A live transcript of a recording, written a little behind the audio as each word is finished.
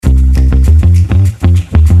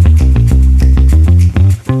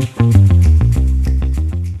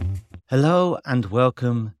Hello and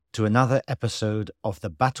welcome to another episode of the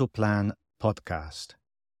Battle Plan podcast,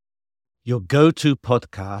 your go-to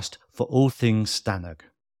podcast for all things Stanag.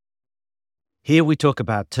 Here we talk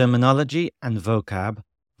about terminology and vocab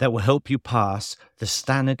that will help you pass the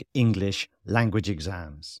Stanag English language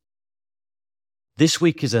exams. This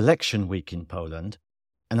week is election week in Poland,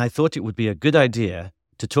 and I thought it would be a good idea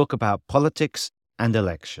to talk about politics and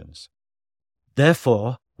elections.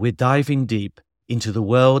 Therefore, we're diving deep into the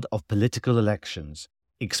world of political elections,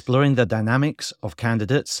 exploring the dynamics of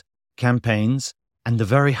candidates, campaigns, and the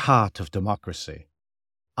very heart of democracy.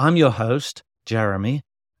 I'm your host, Jeremy,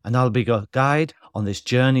 and I'll be your guide on this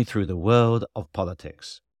journey through the world of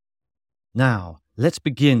politics. Now, let's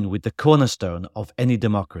begin with the cornerstone of any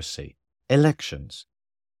democracy, elections.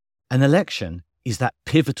 An election is that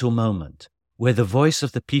pivotal moment where the voice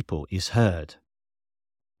of the people is heard.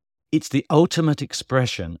 It's the ultimate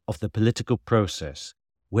expression of the political process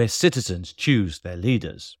where citizens choose their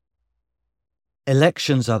leaders.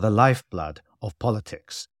 Elections are the lifeblood of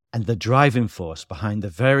politics and the driving force behind the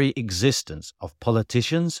very existence of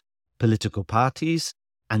politicians, political parties,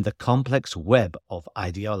 and the complex web of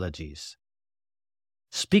ideologies.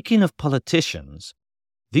 Speaking of politicians,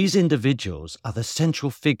 these individuals are the central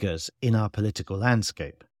figures in our political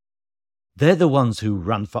landscape. They're the ones who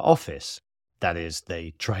run for office. That is,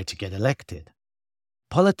 they try to get elected.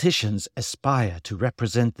 Politicians aspire to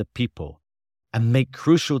represent the people and make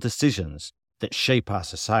crucial decisions that shape our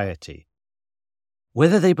society,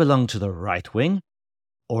 whether they belong to the right wing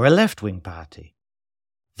or a left wing party.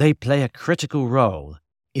 They play a critical role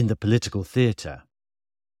in the political theatre.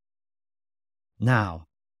 Now,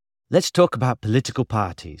 let's talk about political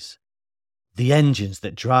parties, the engines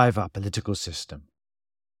that drive our political system.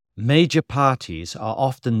 Major parties are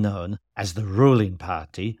often known as the ruling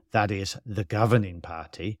party, that is, the governing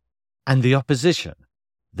party, and the opposition,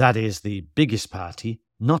 that is, the biggest party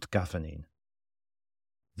not governing.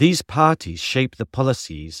 These parties shape the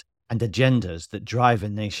policies and agendas that drive a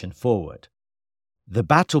nation forward. The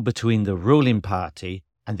battle between the ruling party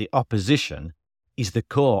and the opposition is the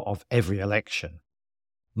core of every election.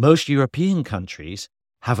 Most European countries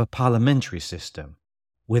have a parliamentary system,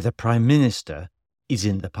 where the Prime Minister is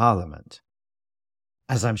in the parliament.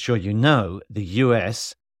 As I'm sure you know, the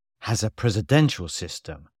US has a presidential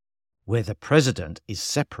system where the president is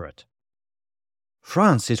separate.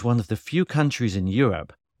 France is one of the few countries in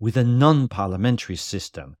Europe with a non-parliamentary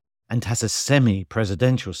system and has a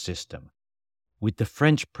semi-presidential system, with the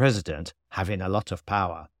French president having a lot of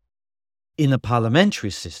power. In a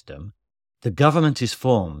parliamentary system, the government is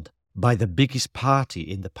formed by the biggest party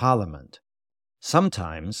in the parliament.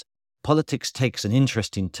 Sometimes politics takes an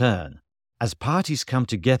interesting turn as parties come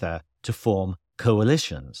together to form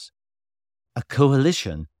coalitions. A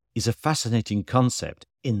coalition is a fascinating concept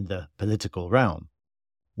in the political realm,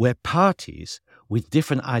 where parties with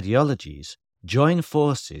different ideologies join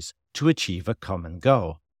forces to achieve a common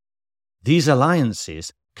goal. These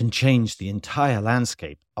alliances can change the entire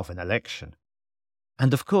landscape of an election.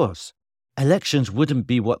 And of course, elections wouldn't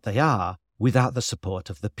be what they are without the support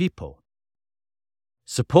of the people.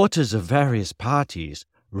 Supporters of various parties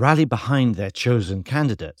rally behind their chosen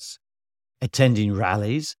candidates, attending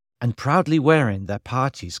rallies and proudly wearing their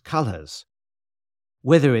party's colours.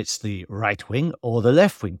 Whether it's the right-wing or the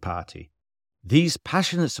left-wing party, these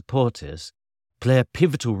passionate supporters play a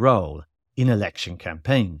pivotal role in election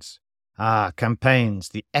campaigns. Campaigns,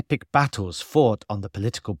 the epic battles fought on the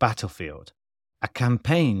political battlefield. A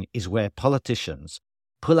campaign is where politicians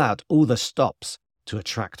pull out all the stops to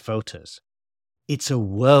attract voters. It's a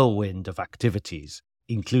whirlwind of activities,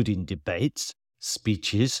 including debates,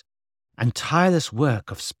 speeches, and tireless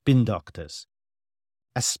work of spin doctors.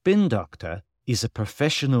 A spin doctor is a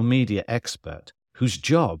professional media expert whose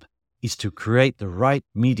job is to create the right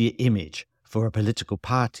media image for a political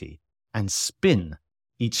party and spin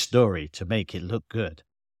each story to make it look good.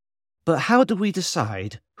 But how do we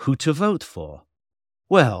decide who to vote for?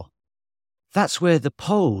 Well, that's where the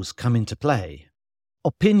polls come into play.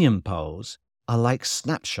 Opinion polls are like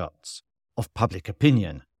snapshots of public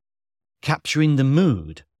opinion, capturing the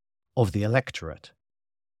mood of the electorate.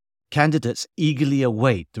 Candidates eagerly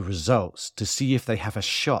await the results to see if they have a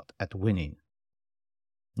shot at winning.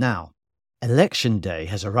 Now, election day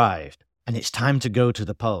has arrived, and it's time to go to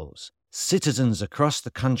the polls. Citizens across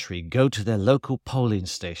the country go to their local polling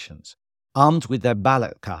stations, armed with their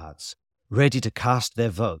ballot cards, ready to cast their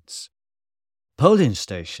votes. Polling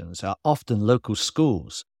stations are often local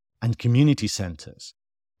schools and community centres,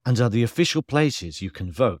 and are the official places you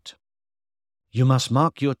can vote. You must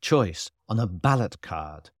mark your choice on a ballot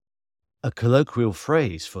card. A colloquial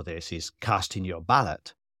phrase for this is casting your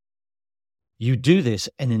ballot. You do this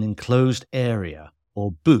in an enclosed area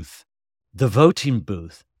or booth. The voting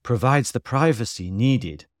booth provides the privacy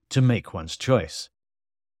needed to make one's choice.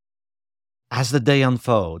 As the day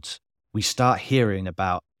unfolds, we start hearing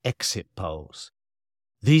about exit polls.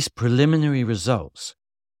 These preliminary results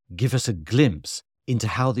give us a glimpse into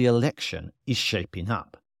how the election is shaping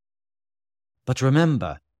up. But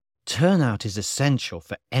remember, turnout is essential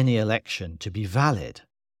for any election to be valid.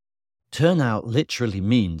 Turnout literally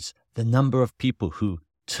means the number of people who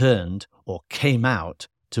turned or came out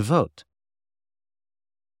to vote.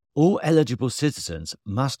 All eligible citizens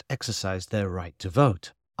must exercise their right to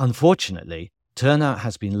vote. Unfortunately, turnout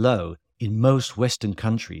has been low in most Western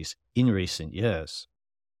countries in recent years.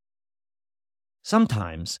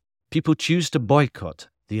 Sometimes, people choose to boycott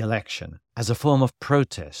the election as a form of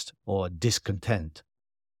protest or discontent.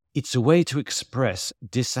 It's a way to express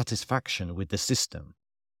dissatisfaction with the system.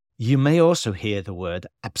 You may also hear the word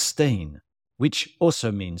abstain, which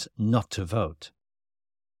also means not to vote.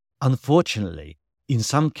 Unfortunately, in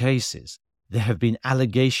some cases, there have been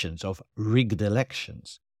allegations of rigged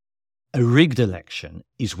elections. A rigged election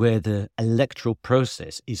is where the electoral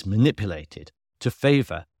process is manipulated to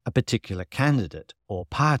favor a particular candidate or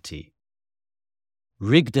party.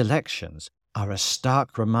 Rigged elections are a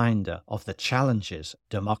stark reminder of the challenges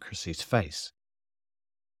democracies face.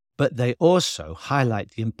 But they also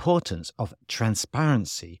highlight the importance of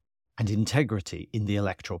transparency and integrity in the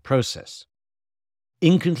electoral process.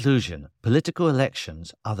 In conclusion, political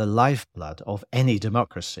elections are the lifeblood of any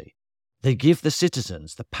democracy. They give the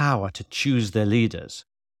citizens the power to choose their leaders,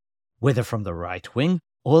 whether from the right wing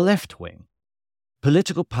or left wing.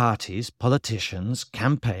 Political parties, politicians,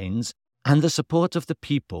 campaigns, and the support of the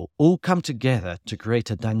people all come together to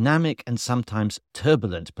create a dynamic and sometimes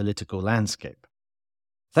turbulent political landscape.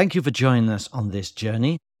 Thank you for joining us on this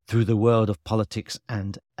journey through the world of politics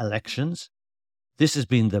and elections. This has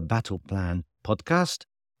been the Battle Plan podcast,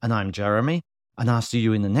 and I'm Jeremy, and I'll see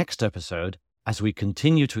you in the next episode as we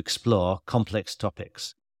continue to explore complex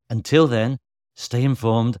topics. Until then, stay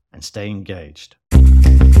informed and stay engaged.